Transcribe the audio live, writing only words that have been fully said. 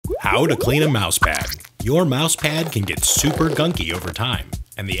How to clean a mousepad. Your mousepad can get super gunky over time,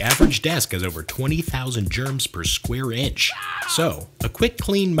 and the average desk has over 20,000 germs per square inch. So, a quick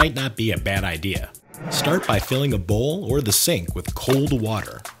clean might not be a bad idea. Start by filling a bowl or the sink with cold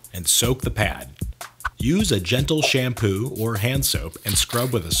water and soak the pad. Use a gentle shampoo or hand soap and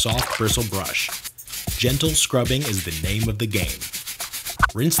scrub with a soft bristle brush. Gentle scrubbing is the name of the game.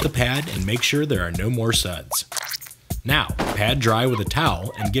 Rinse the pad and make sure there are no more suds. Now, pad dry with a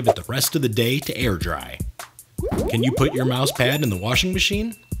towel and give it the rest of the day to air dry. Can you put your mouse pad in the washing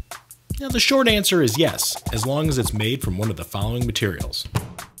machine? Now, the short answer is yes, as long as it's made from one of the following materials.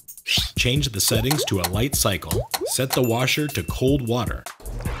 Change the settings to a light cycle, set the washer to cold water.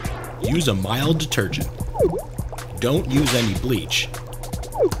 Use a mild detergent. Don't use any bleach.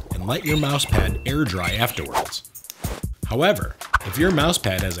 And let your mouse pad air dry afterwards. However, if your mouse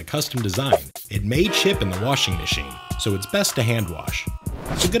pad has a custom design, it may chip in the washing machine, so it's best to hand wash.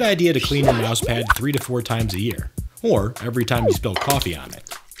 It's a good idea to clean your mouse pad 3 to 4 times a year, or every time you spill coffee on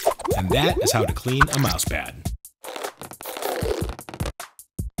it. And that is how to clean a mouse pad.